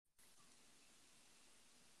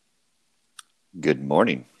Good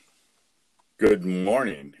morning. Good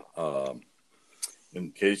morning.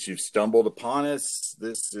 In case you've stumbled upon us,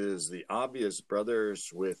 this is the Obvious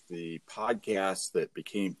Brothers with the podcast that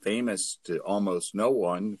became famous to almost no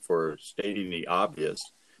one for stating the obvious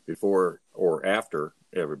before or after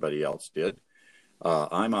everybody else did.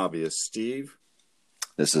 I'm Obvious Steve.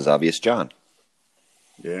 This is Obvious John.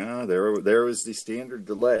 Yeah, there was the standard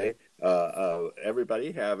delay. Everybody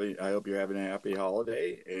I hope you're having a happy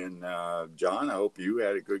holiday. And John, I hope you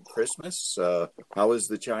had a good Christmas. How was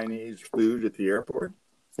the Chinese food at the airport?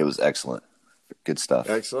 It was excellent. Good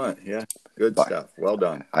stuff. Excellent. Yeah, good Bye. stuff. Well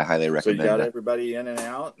done. I highly So you recommend got that. everybody in and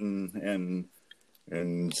out,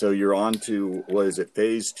 and so you're on to, what is it,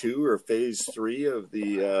 phase 2 or phase 3 of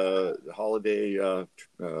the holiday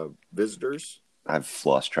visitors? I've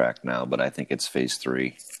lost track now, but I think it's phase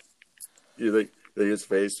 3. You think it's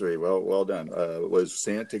phase 3? Well done. Was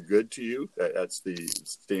Santa good to you? That's the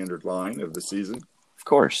standard line of the season. Of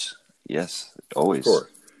course. Yes, Of always. course.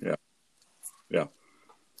 Yeah. Yeah.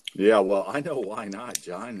 Yeah. Well, I know why not,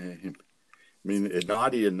 John. I mean, a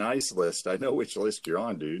naughty and nice list. I know which list you're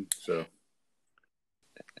on, dude. So,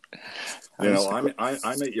 I'm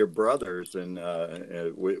at your brother's and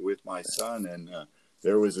with my son, and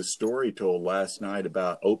there was a story told last night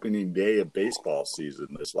about opening day of baseball season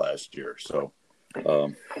this last year. So,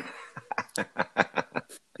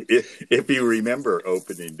 if you remember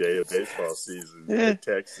opening day of baseball season at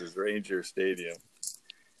Texas Ranger Stadium,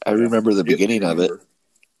 I remember the beginning of it.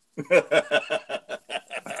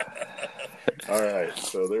 All right,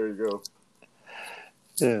 so there you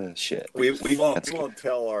go. Shit. We won't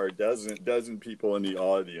tell our dozen people in the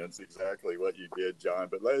audience exactly what you did, John.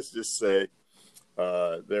 But let's just say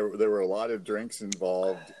there were a lot of drinks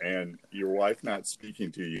involved, and your wife not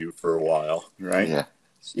speaking to you for a while, right?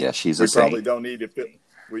 Yeah. She's a We saint. probably don't need to fill.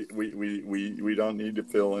 We don't need to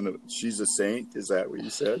fill in. She's a saint. Is that what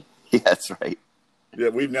you said? Yeah, that's right. Yeah,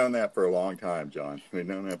 we've known that for a long time, John. We've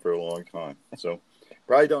known that for a long time. So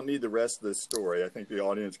probably don't need the rest of this story. I think the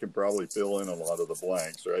audience can probably fill in a lot of the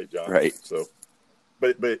blanks, right, John? Right. So,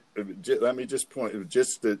 but let me just point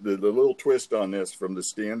just the little twist on this from the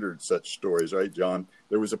standard such stories, right, John?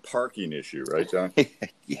 There was a parking issue, right, John?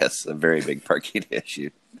 Yes, a very big parking issue.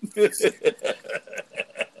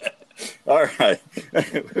 All right.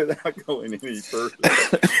 Without going any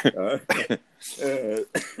further.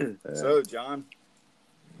 So, John,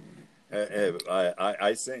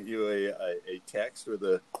 I sent you a text with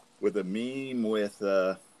a meme with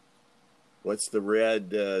what's the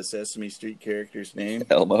red Sesame Street character's name?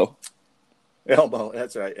 Elmo. Elmo,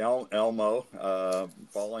 that's right. Elmo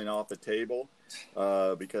falling off a table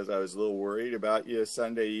because I was a little worried about you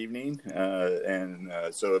Sunday evening. And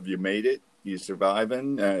so have you made it? You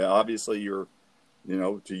surviving? Obviously, you're,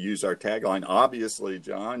 to use our tagline, obviously,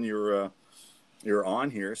 John, you're on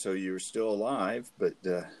here, so you're still alive. But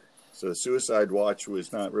so the suicide watch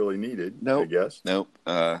was not really needed, I guess. Nope.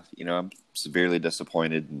 I'm severely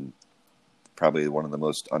disappointed and probably one of the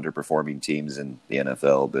most underperforming teams in the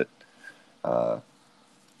NFL. But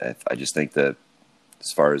I just think that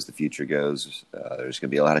as far as the future goes, there's going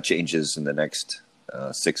to be a lot of changes in the next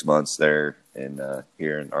 6 months there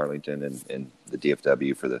here in Arlington and the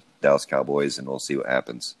DFW for the Dallas Cowboys, and we'll see what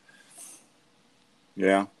happens.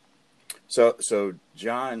 Yeah. So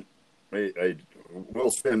John,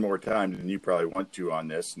 we'll spend more time than you probably want to on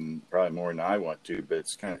this, and probably more than I want to, but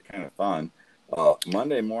it's kind of fun.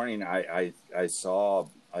 Monday morning, I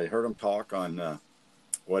heard him talk on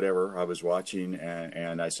whatever I was watching,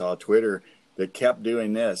 and I saw Twitter that kept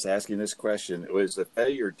doing this, asking this question: was the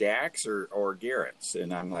failure Dax or Garrett's?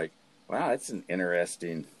 And I'm like, wow, that's an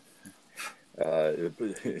interesting.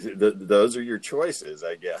 Those are your choices,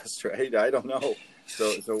 I guess, right? I don't know.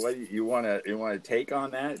 So what do you want to take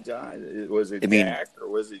on that, John? Was it Dak or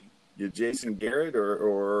was it Jason Garrett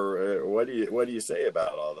or what do you say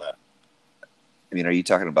about all that? I mean, are you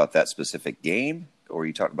talking about that specific game, or are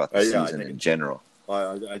you talking about the season in general?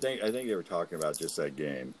 I think they were talking about just that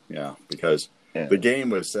game, because the game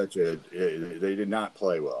was they did not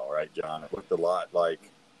play well, right, John? It looked a lot like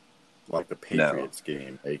the Patriots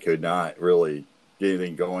game. They could not really get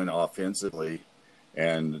anything going offensively,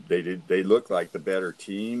 and they looked like the better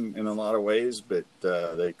team in a lot of ways, but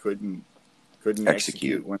they couldn't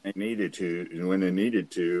execute when they needed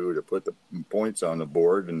to put the points on the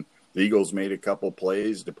board. And the Eagles made a couple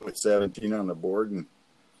plays to put 17 on the board, and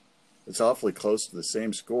it's awfully close to the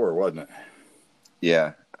same score, wasn't it?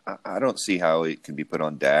 Yeah, I don't see how it can be put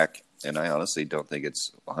on Dak, and I honestly don't think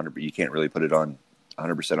it's 100%. You can't really put it on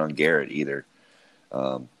 100% on Garrett either.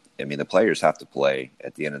 I mean, the players have to play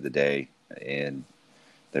at the end of the day, and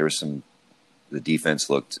there was the defense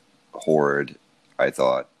looked horrid, I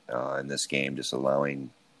thought, in this game, just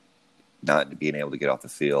allowing not being able to get off the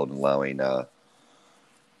field and allowing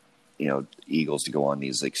Eagles to go on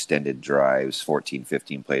these extended drives, 14,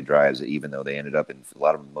 15 play drives, even though they ended up in,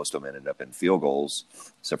 most of them ended up in field goals,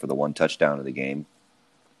 except for the one touchdown of the game.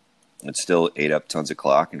 It still ate up tons of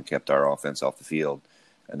clock and kept our offense off the field.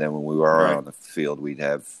 And then when we were on the field, we'd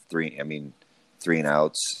have three and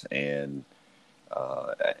outs, and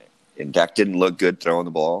Dak didn't look good throwing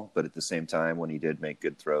the ball, but at the same time, when he did make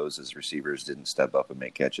good throws, his receivers didn't step up and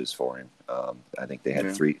make catches for him. I think they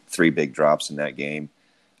had three big drops in that game.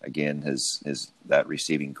 Again, his that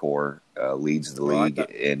receiving core leads the league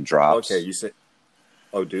in drops. Okay, you said,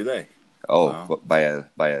 oh, do they? Oh, wow.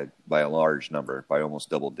 by a large number, by almost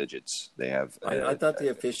double digits. They have. I thought the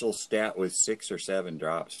official stat was 6 or 7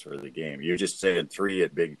 drops for the game. You're just saying 3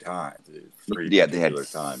 at big times. They had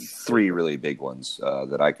times. 3 really big ones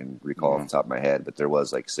that I can recall off the top of my head, but there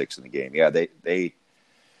was like 6 in the game. Yeah, they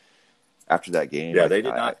after that game. Yeah, they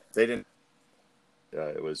didn't.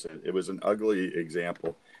 It was an ugly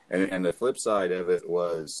example, and the flip side of it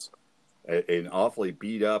was an awfully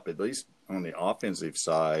beat up, at least on the offensive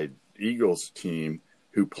side, Eagles team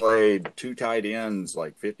who played 2 tight ends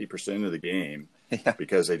like 50% of the game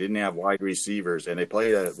because they didn't have wide receivers, and they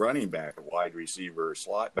played a running back, a wide receiver,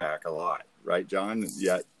 slot back a lot, right, John?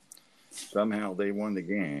 Yet somehow they won the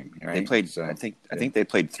game. Right? They played. So, I think they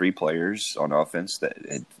played 3 players on offense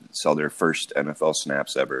that saw their first NFL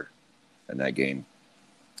snaps ever in that game.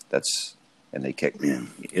 And they kicked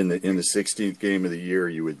in the 16th game of the year.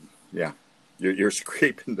 You would, you're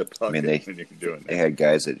scraping the bucket when you're doing that. They had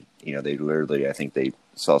guys that they literally, I think they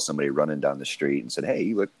saw somebody running down the street and said, "Hey,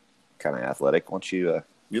 you look kind of athletic. Why don't you?"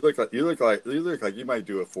 You look like you might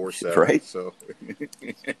do a 4.7, right?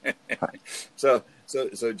 So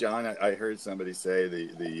John, I heard somebody say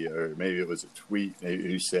or maybe it was a tweet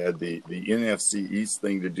who said the NFC East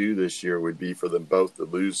thing to do this year would be for them both to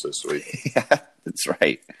lose this week. Yeah, that's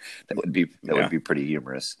right. That would be pretty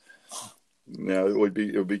humorous. No, it would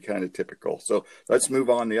be kind of typical. So let's move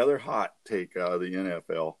on. The other hot take of the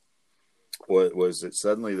NFL was that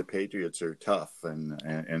suddenly the Patriots are tough and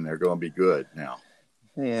they're going to be good now.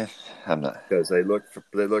 Yeah, I'm not, because they look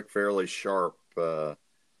fairly sharp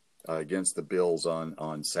against the Bills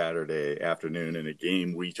on Saturday afternoon in a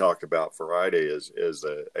game we talked about Friday as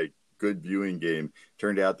a good viewing game.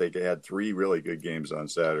 Turned out they had 3 really good games on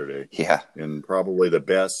Saturday. Yeah, and probably the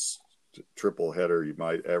best triple header you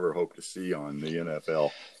might ever hope to see on the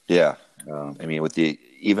NFL. Yeah, I mean,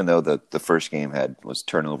 even though the first game was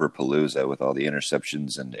turnover palooza with all the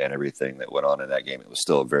interceptions and everything that went on in that game, it was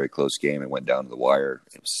still a very close game. It went down to the wire.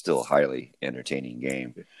 It was still a highly entertaining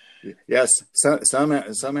game. Yes,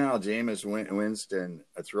 somehow Jameis Winston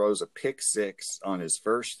throws a pick 6 on his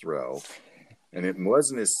first throw, and it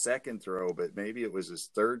wasn't his second throw, but maybe it was his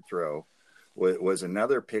third throw. Was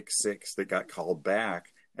another pick 6 that got called back.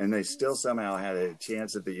 And they still somehow had a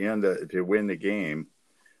chance at the end to win the game,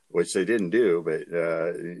 which they didn't do. But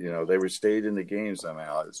they stayed in the game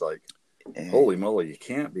somehow. It's like, holy moly, you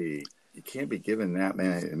can't be giving that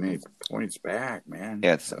many points back, man.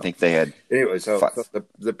 Yeah, so, I think they had anyway. So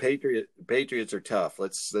the Patriots are tough.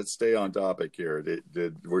 Let's stay on topic here.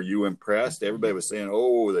 Were you impressed? Everybody was saying,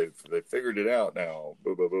 "Oh, they figured it out now."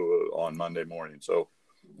 Blah, blah, blah, on Monday morning. So,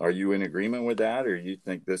 are you in agreement with that, or you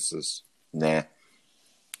think this is nah?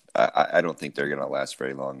 I don't think they're going to last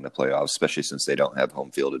very long in the playoffs, especially since they don't have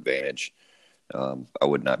home field advantage. I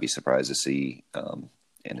would not be surprised to see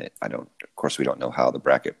in it. Of course, we don't know how the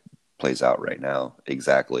bracket plays out right now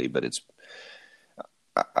exactly, but it's.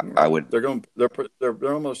 I would. They're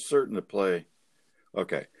almost certain to play.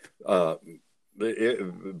 Okay,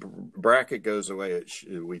 bracket goes away.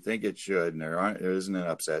 We think it should, and there isn't an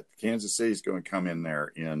upset. Kansas City's going to come in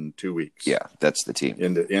there in 2 weeks. Yeah, that's the team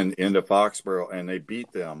into Foxborough, and they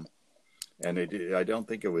beat them. And they did. I don't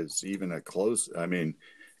think it was even a close. I mean,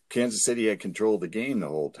 Kansas City had control of the game the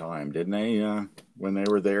whole time, didn't they? When they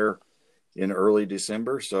were there in early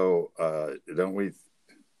December. So don't we?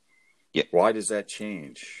 Yeah. Why does that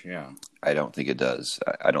change? Yeah. I don't think it does.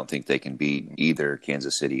 I don't think they can beat either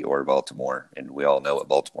Kansas City or Baltimore, and we all know what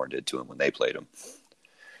Baltimore did to them when they played them.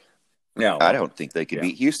 Now, I don't think they could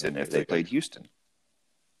beat Houston if they played Houston.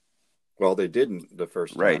 Well, they didn't the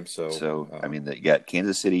first time. Right. So I mean, they got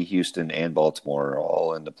Kansas City, Houston, and Baltimore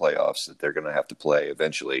all in the playoffs that they're going to have to play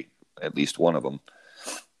eventually, at least one of them.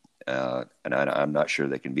 And I'm not sure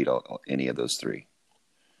they can beat any of those 3.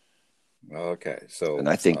 Okay, so and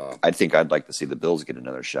I think I'd like to see the Bills get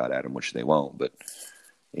another shot at them, which they won't. But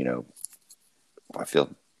I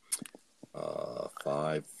feel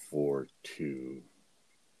 5-4-2.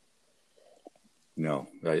 No,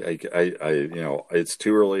 it's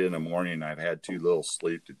too early in the morning. I've had too little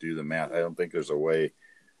sleep to do the math. I don't think there's a way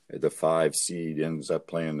the 5 seed ends up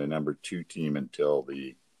playing the number 2 team until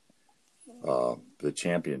the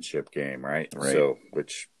championship game, right? So,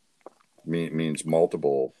 which means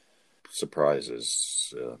multiple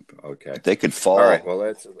surprises. Okay, but they could fall. All right.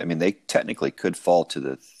 Well, they technically could fall to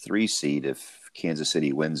the 3 seed if Kansas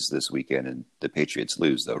City wins this weekend and the Patriots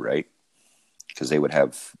lose, though, right? Because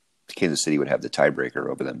Kansas City would have the tiebreaker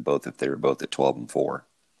over them both if they were both at 12-4.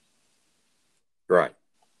 Right.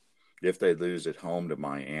 If they lose at home to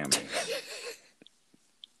Miami.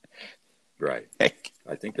 Right.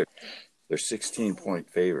 I think they're 16-point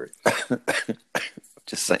favorites.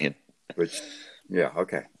 Just saying. Which, yeah,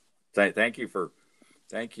 okay. Thank you.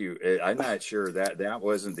 I'm not sure that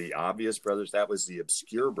wasn't the obvious brothers. That was the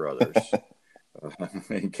obscure brothers.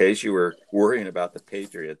 In case you were worrying about the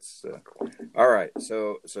Patriots. All right.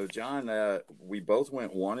 So John, we both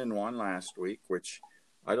went 1-1 last week, which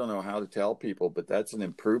I don't know how to tell people, but that's an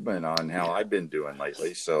improvement on how I've been doing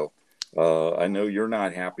lately. So I know you're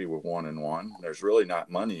not happy with 1-1. There's really not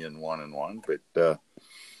money in 1-1, but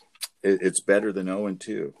it's better than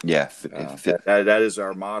 0-2. Yeah. That is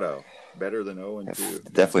our motto. Better than 0-2.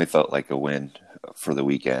 It definitely felt like a win for the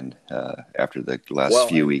weekend after the last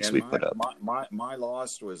few weeks we put up. My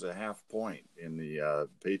loss was a half point in the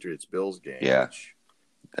Patriots-Bills game, yeah. Which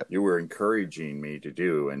you were encouraging me to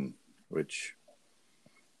do, and which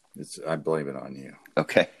I blame it on you.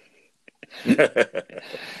 Okay.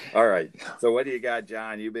 All right. So what do you got,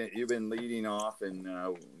 John? You've been leading off, and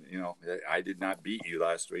I did not beat you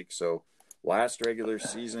last week. So last regular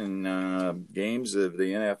season games of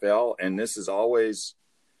the NFL, and this is always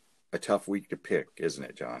a tough week to pick, isn't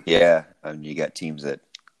it, John? Yeah. You got teams that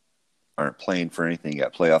aren't playing for anything. You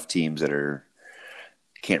got playoff teams that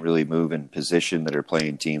can't really move in position, that are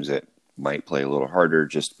playing teams that might play a little harder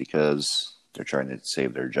just because they're trying to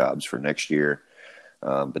save their jobs for next year.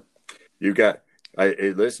 But you got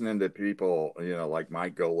listening to people, like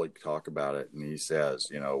Mike Golick talk about it, and he says,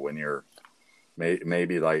 when you're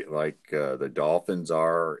maybe like the Dolphins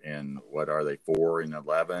are in, what are they,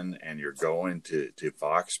 4-11, and you're going to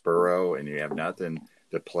Foxborough and you have nothing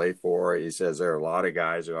to play for. He says there are a lot of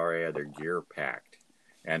guys who already had their gear packed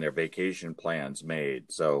and their vacation plans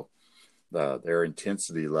made. So their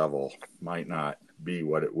intensity level might not be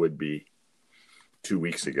what it would be 2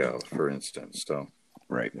 weeks ago, for instance. So,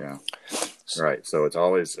 right. Yeah. Right. So it's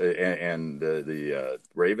always, and the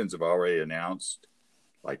Ravens have already announced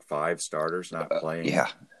like 5 starters not playing. Yeah.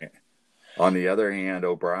 On the other hand,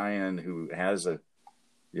 O'Brien, who has the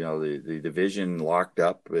division locked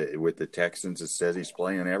up with the Texans, it says he's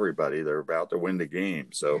playing everybody. They're about to win the game.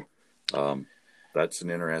 So that's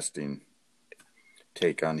an interesting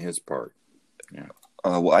take on his part. Yeah.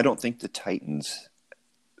 Well, I don't think the Texans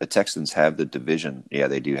have the division. Yeah,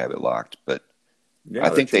 they do have it locked, but yeah,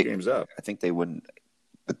 I think games up. I think they wouldn't.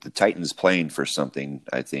 But the Titans playing for something,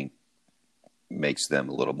 I think, makes them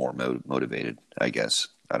a little more motivated, I guess.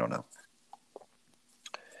 I don't know.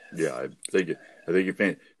 Yeah, I think you're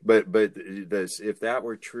saying, but if that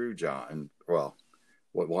were true, John, well,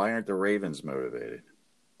 why aren't the Ravens motivated?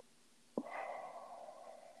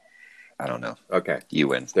 I don't know. Okay, you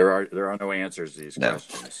win. There are no answers to these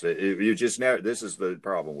questions. You just never. This is the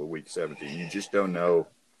problem with Week 17. You just don't know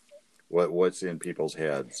what's in people's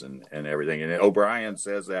heads and everything. And O'Brien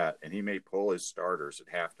says that, and he may pull his starters at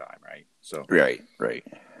halftime, right? So right.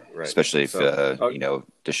 Especially if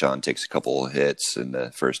Deshaun takes a couple of hits in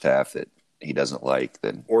the first half that he doesn't like,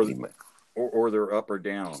 then or they're up or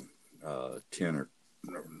down 10 or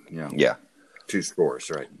 2 scores,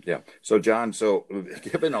 right? Yeah. So John,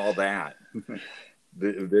 given all that,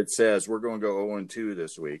 that says we're going to go 0-2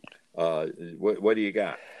 this week. What do you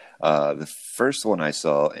got? The first one I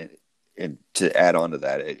saw. And to add on to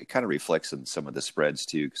that, it kind of reflects in some of the spreads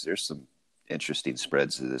too, because there's some interesting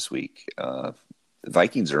spreads this week. The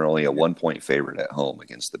Vikings are only a 1-point favorite at home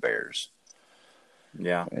against the Bears.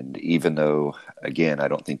 Yeah. And even though, again, I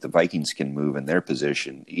don't think the Vikings can move in their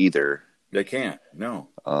position either. They can't. No.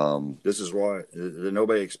 This is why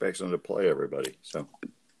nobody expects them to play everybody. So,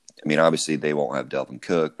 obviously they won't have Delvin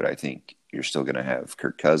Cook, but I think you're still going to have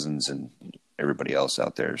Kirk Cousins and everybody else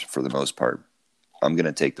out there for the most part. I'm going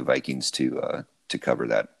to take the Vikings to cover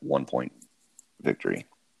that 1-point victory.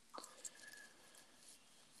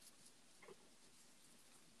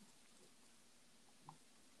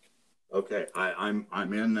 Okay,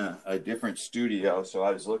 I'm in a different studio, so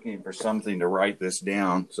I was looking for something to write this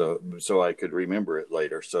down so I could remember it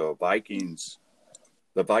later. So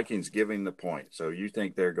the Vikings giving the point. So you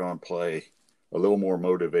think they're going to play a little more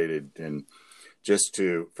motivated, and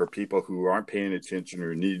for people who aren't paying attention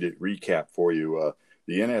or need to recap for you,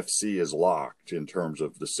 the NFC is locked in terms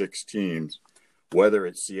of the 6 teams, whether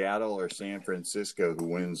it's Seattle or San Francisco who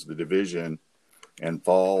wins the division and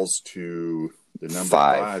falls to the number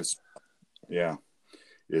 5. Yeah,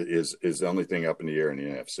 is the only thing up in the air in the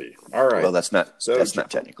NFC. All right. Well, that's not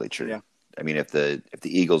technically true. Yeah. I mean, if the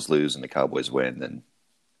Eagles lose and the Cowboys win,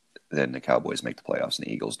 then the Cowboys make the playoffs and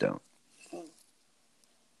the Eagles don't.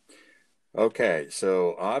 Okay,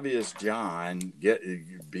 so obvious John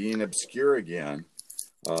being obscure again.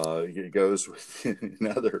 It goes with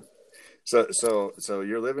another. So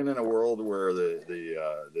you're living in a world where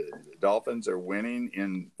the Dolphins are winning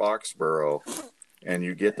in Foxborough, and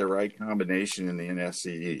you get the right combination in the NFC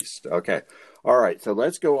East. Okay, all right. So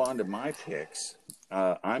let's go on to my picks.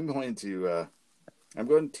 I'm going to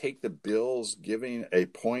take the Bills giving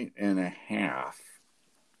 1.5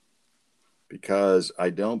 because I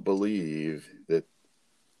don't believe that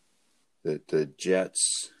the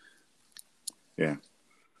Jets. Yeah.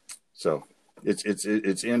 So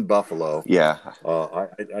it's in Buffalo. Yeah.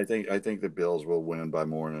 I think the Bills will win by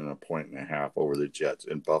more than 1.5 over the Jets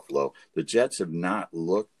in Buffalo. The Jets have not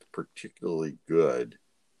looked particularly good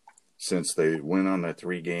since they went on a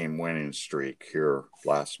 3-game winning streak here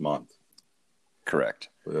last month. Correct.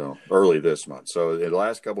 Early this month. So in the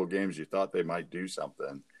last couple of games, you thought they might do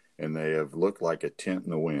something, and they have looked like a tent in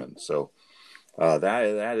the wind. So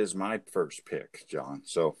that is my first pick, John.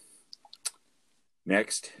 So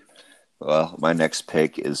next. Well, my next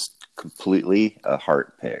pick is completely a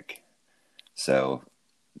heart pick. So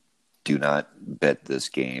do not bet this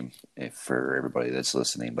game for everybody that's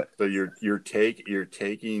listening. But so you're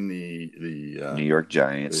taking the New York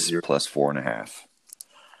Giants plus 4.5.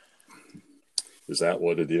 Is that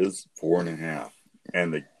what it is? 4.5,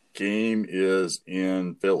 and the game is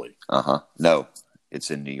in Philly. No,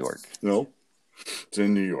 it's in New York. No, it's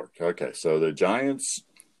in New York. Okay, so the Giants.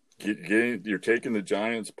 You're taking the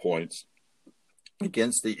Giants points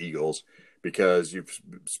against the Eagles because you've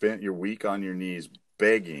spent your week on your knees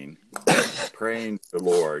begging, praying to the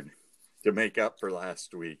Lord to make up for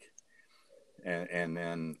last week, and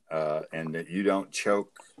that you don't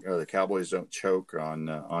choke, or the Cowboys don't choke on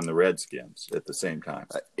the Redskins at the same time.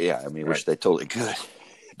 Yeah, I mean, which they totally could,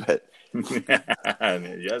 but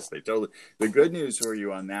yes, they totally. The good news for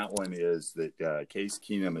you on that one is that Case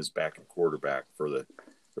Keenum is back at quarterback for the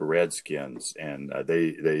Redskins, and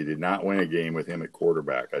they did not win a game with him at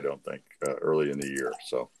quarterback, I don't think, early in the year.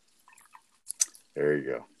 So there you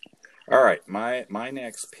go. All right, my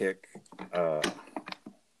next pick, I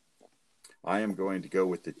am going to go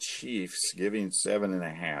with the Chiefs giving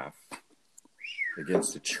 7.5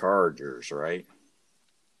 against the Chargers. Right.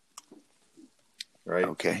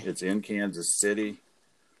 Okay. It's in Kansas City.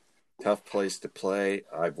 Tough place to play.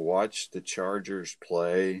 I've watched the Chargers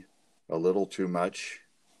play a little too much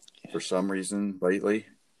for some reason lately,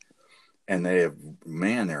 and they're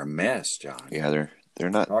a mess, John. Yeah, they're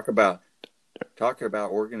not. Talk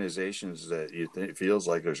about organizations that it feels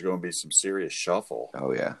like there's going to be some serious shuffle.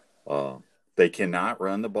 Oh yeah. They cannot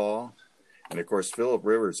run the ball, and of course Phillip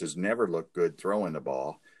Rivers has never looked good throwing the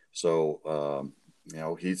ball. So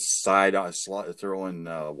he's throwing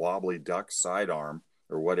wobbly duck sidearm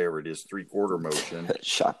or whatever it is, 3/4 motion.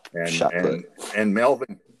 shot and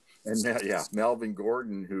Melvin. Melvin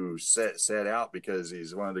Gordon, who set out because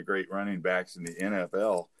he's one of the great running backs in the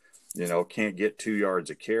NFL, can't get 2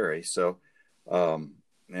 yards a carry. So, and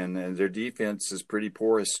their defense is pretty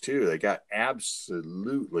porous too. They got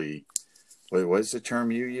absolutely, what's the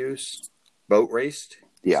term you use? Boat raced?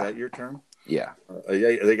 Yeah. Is that your term? Yeah.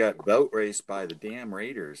 They got boat raced by the damn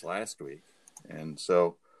Raiders last week. And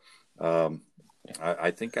so,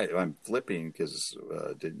 I think I'm flipping because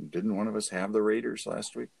didn't one of us have the Raiders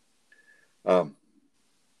last week?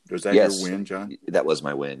 Was that your win, John? That was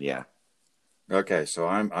my win. Yeah. Okay, so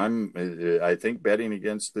I think betting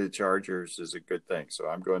against the Chargers is a good thing. So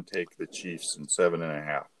I'm going to take the Chiefs in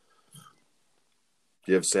 7.5.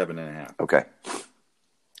 Give 7.5. Okay.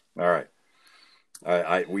 All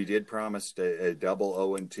right. We did promise a double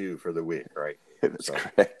 0-2 for the week, right? That's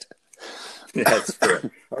correct. That's correct.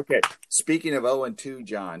 Okay. Speaking of 0-2,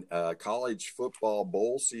 John, college football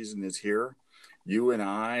bowl season is here. You and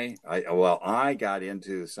I got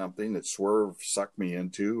into something that Swerve sucked me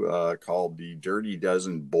into called the Dirty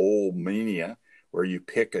Dozen Bowl Mania, where you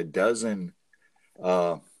pick a dozen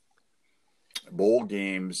bowl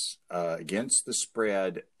games against the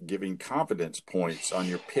spread, giving confidence points on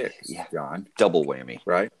your picks, John. Double whammy.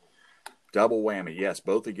 Right? Double whammy, yes,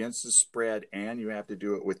 both against the spread, and you have to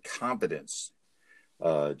do it with confidence,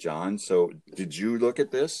 John. So did you look at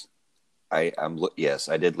this? Yes,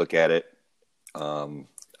 I did look at it.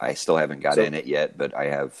 I still haven't got in it yet, but I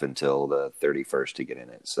have until the 31st to get in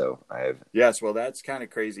it. So I have. Yes, well, that's kind of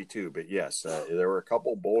crazy too. But yes, there were a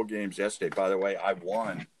couple bowl games yesterday. By the way, I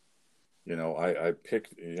won. I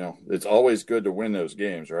picked. It's always good to win those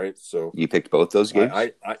games, right? So you picked both those games.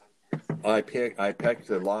 I picked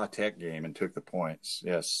the La Tech game and took the points.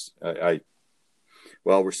 Yes,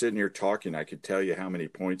 Well, we're sitting here talking. I could tell you how many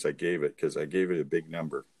points I gave it because I gave it a big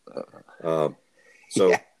number.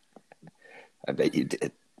 Yeah. I bet you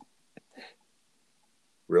did.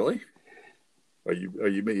 Really? Are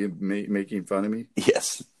you making fun of me?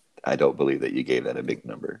 Yes, I don't believe that you gave that a big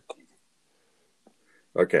number.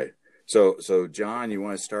 Okay, so John, you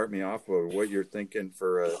want to start me off with what you're thinking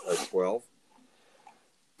for a 12,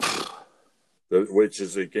 which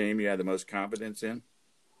is a game you had the most confidence in?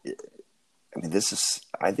 I mean,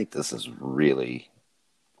 I think this is really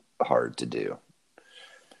hard to do.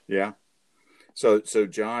 Yeah. So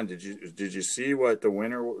John, did you see what the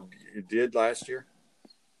winner did last year?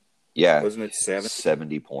 Yeah. Wasn't it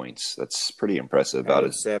 70 points? That's pretty impressive. About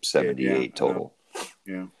a 78 total.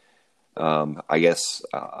 Yeah. I guess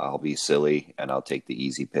I'll be silly and I'll take the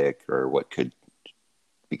easy pick, or what could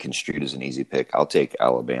be construed as an easy pick. I'll take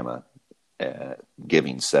Alabama,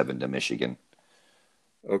 giving 7 to Michigan.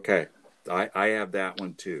 Okay. I have that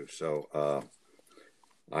one too. So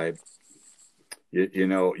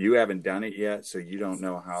you haven't done it yet, so you don't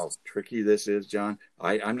know how tricky this is, John.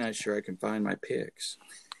 I'm not sure I can find my picks.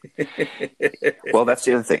 Well, that's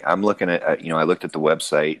the other thing. I'm looking at, I looked at the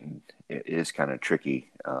website, and it is kind of tricky.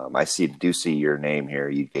 I do see your name here.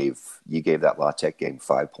 You gave that La Tech game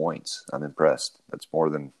 5 points. I'm impressed. That's more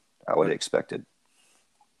than I would have expected.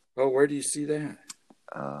 Oh, where do you see that?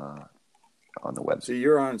 On the website. So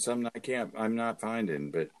you're on some I'm not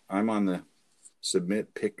finding, but I'm on the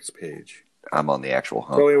submit picks page. I'm on the actual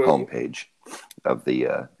home page of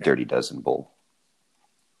the Dirty Dozen Bowl.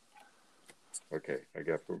 Okay, I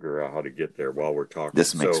got to figure out how to get there while we're talking.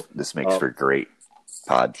 This makes for great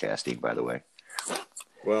podcasting, by the way.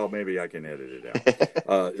 Well, maybe I can edit it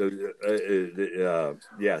out.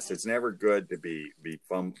 Yes, it's never good to be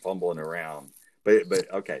fumbling around.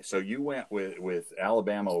 But okay, so you went with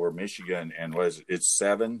Alabama over Michigan, and it's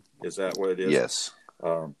 7? Is that what it is? Yes.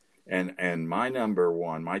 And my number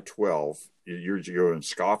one, my 12. You're going to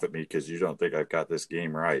scoff at me because you don't think I've got this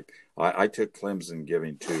game right. I took Clemson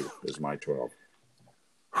giving 2 as my 12.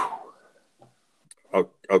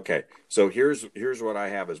 Okay, so here's what I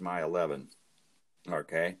have as my 11.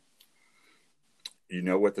 Okay, you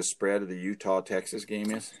know what the spread of the Utah-Texas game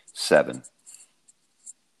is? 7.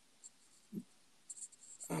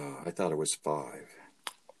 I thought it was 5.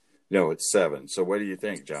 No, it's 7. So what do you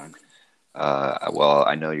think, John? Well,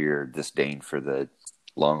 I know you're disdain for the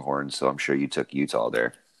Longhorns, so I'm sure you took Utah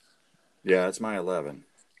there. Yeah, it's my 11.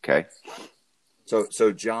 Okay.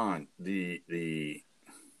 So John, the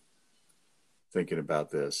thinking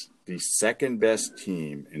about this, the second best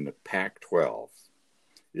team in the Pac-12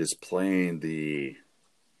 is playing the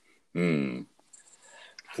 4th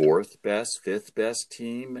best, 5th best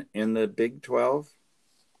team in the Big 12.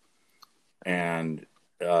 And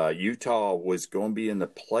Utah was going to be in the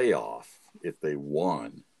playoff if they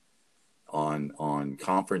won on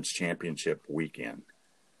conference championship weekend.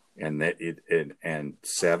 And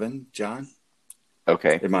 7, John?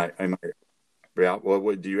 Okay. Am I yeah,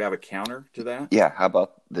 well, do you have a counter to that? Yeah, how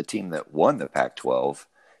about the team that won the Pac-12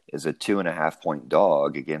 is a 2.5-point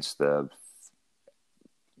dog against the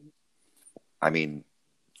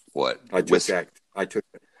what? I took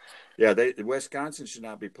yeah, Wisconsin should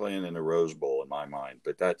not be playing in the Rose Bowl in my mind,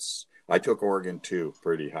 but I took Oregon too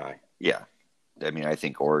pretty high. Yeah. I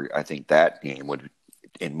think that game would,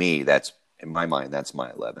 in my mind, that's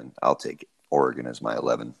my 11. I'll take Oregon as my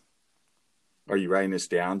 11. Are you writing this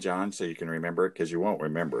down, John, so you can remember it? Because you won't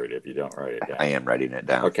remember it if you don't write it down. I am writing it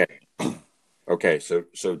down. Okay. So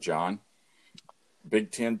John,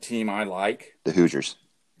 Big Ten team I like. The Hoosiers.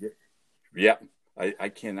 Yep. I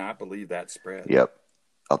cannot believe that spread. Yep.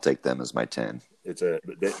 I'll take them as my 10.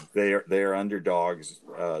 They are underdogs.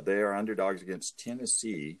 They are underdogs against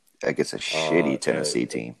Tennessee. Against a shitty Tennessee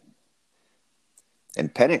team.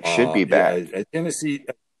 And Penix should be back. Yeah,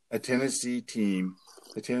 a Tennessee team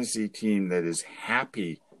that is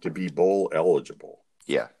happy to be bowl eligible.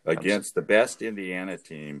 Yeah. Against the best Indiana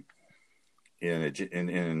team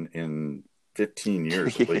in 15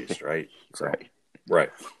 years at least, right?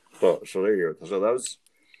 Right. So there you go. So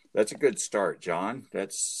that's a good start, John.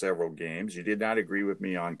 That's several games. You did not agree with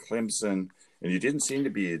me on Clemson, and you didn't seem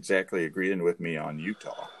to be exactly agreeing with me on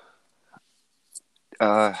Utah.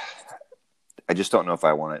 I just don't know if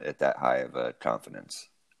I want it at that high of a confidence.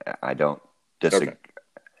 I don't disagree.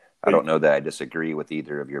 I don't know that I disagree with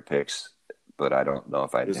either of your picks, but I don't know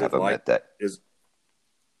if I'd have them at that.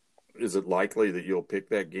 Is it likely that you'll pick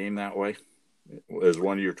that game that way as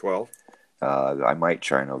one of your 12? I might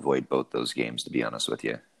try and avoid both those games, to be honest with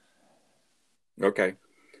you. Okay.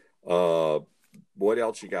 What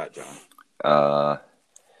else you got, John?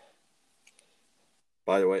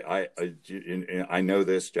 By the way, I know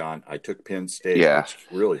this, John. I took Penn State, which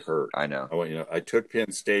really hurt. I know. I took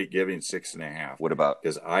Penn State giving 6.5. What about?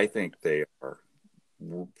 Because I think they are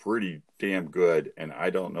pretty damn good, and I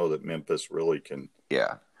don't know that Memphis really can.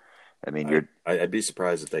 Yeah, I mean, I'd be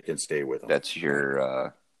surprised if they can stay with them. That's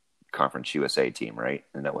your Conference USA team, right?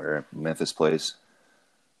 Isn't that where Memphis plays?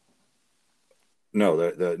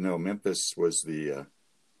 No, no. Memphis was the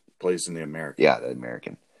plays in the American. Yeah, the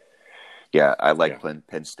American. Yeah, I like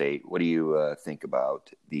Penn State. What do you think about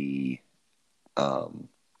the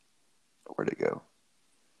where'd it go?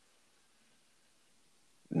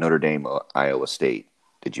 Notre Dame, Iowa State.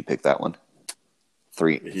 Did you pick that one?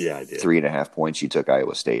 Yeah, I did. 3.5 points. You took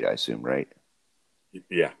Iowa State, I assume, right?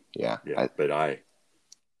 Yeah. Yeah. But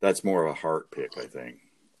that's more of a heart pick, I think.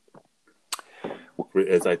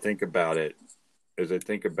 As I think about it,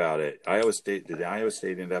 Iowa State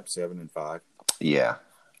end up 7-5? Yeah.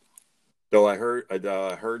 Though I heard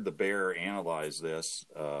the Bear analyze this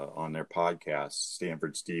on their podcast,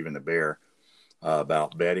 Stanford Steve and the Bear,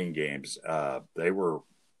 about betting games. They were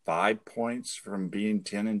 5 points from being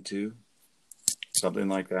 10-2, something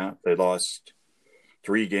like that. They lost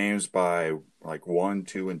 3 games by like 1,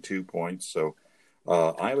 2, and 2 points. So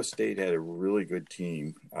Iowa State had a really good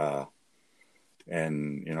team,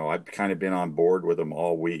 and I've kind of been on board with them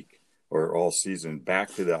all week or all season.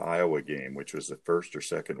 Back to the Iowa game, which was the first or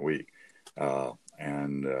second week.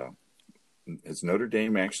 And has Notre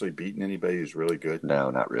Dame actually beaten anybody who's really good? No,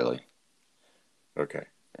 not really. Okay.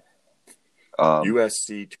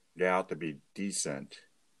 USC turned out to be decent,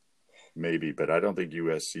 maybe, but I don't think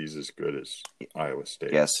USC is as good as Iowa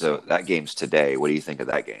State. Yeah, so that game's today. What do you think of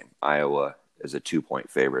that game? Iowa is a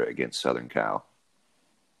 2-point favorite against Southern Cal.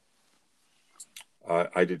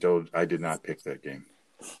 I did not pick that game.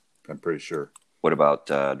 I'm pretty sure. What about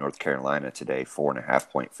North Carolina today?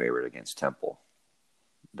 4.5-point favorite against Temple.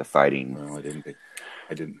 The Fighting. No, I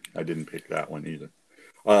didn't pick that one either.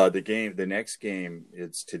 The next game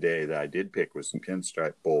it's today that I did pick was the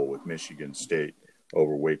Pinstripe Bowl with Michigan State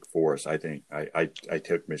over Wake Forest. I think I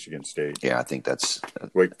took Michigan State. Yeah, I think that's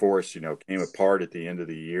Wake Forest. Came apart at the end of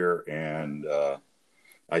the year, and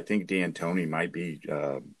I think D'Antoni might be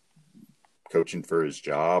coaching for his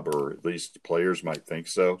job, or at least players might think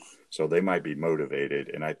so. So they might be motivated,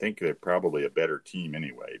 and I think they're probably a better team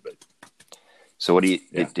anyway. But so, what do you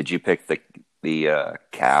did you pick the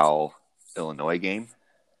Cal Illinois game?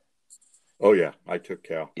 Oh yeah, I took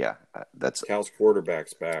Cal. Yeah, that's Cal's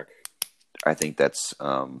quarterback's back. I think that's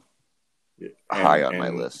high on my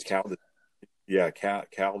list. Cal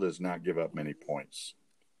does not give up many points,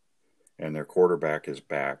 and their quarterback is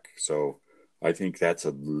back. So I think that's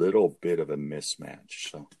a little bit of a mismatch.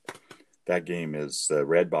 So that game is the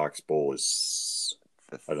Red Box Bowl is,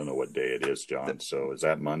 I don't know what day it is, John. So is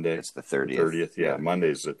that Monday? It's the 30th. 30th, yeah.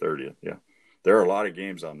 Monday's the 30th, yeah. There are a lot of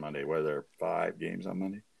games on Monday. Whether there are 5 games on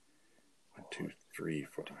Monday? 1, 2, 3,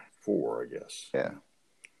 4, I guess. Yeah.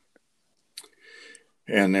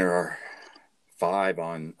 And there are 5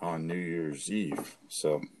 on New Year's Eve.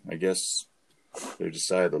 So I guess they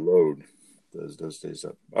decided to load those days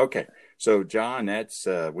up. Okay. So John, that's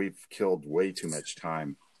we've killed way too much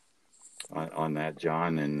time on that,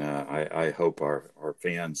 John, and I hope our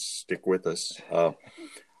fans stick with us. I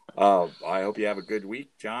hope you have a good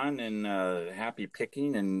week, John, and happy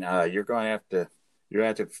picking. And you're going to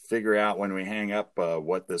have to figure out when we hang up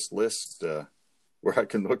what this list, where I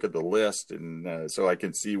can look at the list, and so I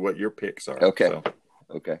can see what your picks are. Okay. So,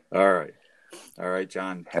 okay. All right,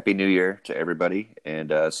 John. Happy New Year to everybody,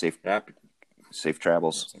 and safe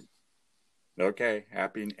travels. Okay.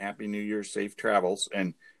 Happy New Year. Safe travels.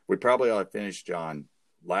 And we probably ought to finish, John.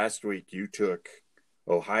 Last week you took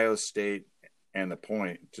Ohio State and the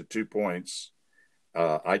point to 2 points.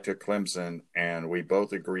 I took Clemson, and we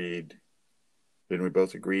both agreed. Didn't we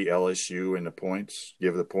both agree LSU and the points?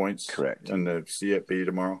 Give the points? Correct. And the CFB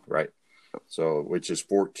tomorrow? Right. So, which is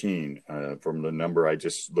 14 from the number I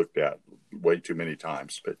just looked at way too many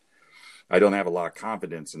times. But I don't have a lot of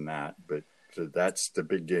confidence in that. But that's the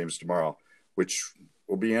big games tomorrow, which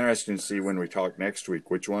will be interesting to see when we talk next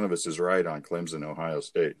week, which one of us is right on Clemson, Ohio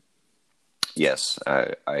State. Yes.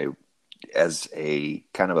 I as a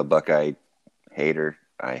kind of a Buckeye hater,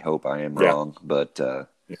 I hope I am wrong, but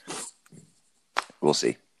we'll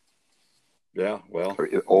see. Yeah, well,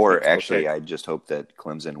 or actually, I just hope that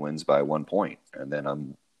Clemson wins by 1 point, and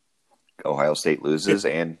then Ohio State loses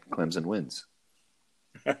and Clemson wins.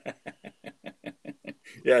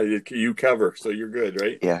 Yeah, you cover, so you're good,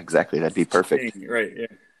 right? Yeah, exactly. That'd be perfect. Right. Yeah.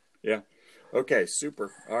 Yeah. Okay.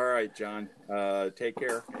 Super. All right, John. Take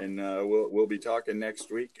care, and we'll be talking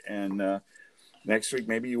next week. And next week,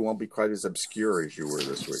 maybe you won't be quite as obscure as you were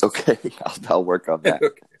this week. Okay, I'll work on that.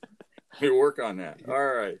 Okay. You work on that.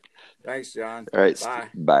 All right. Thanks, John. All right. Bye.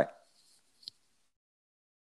 Bye.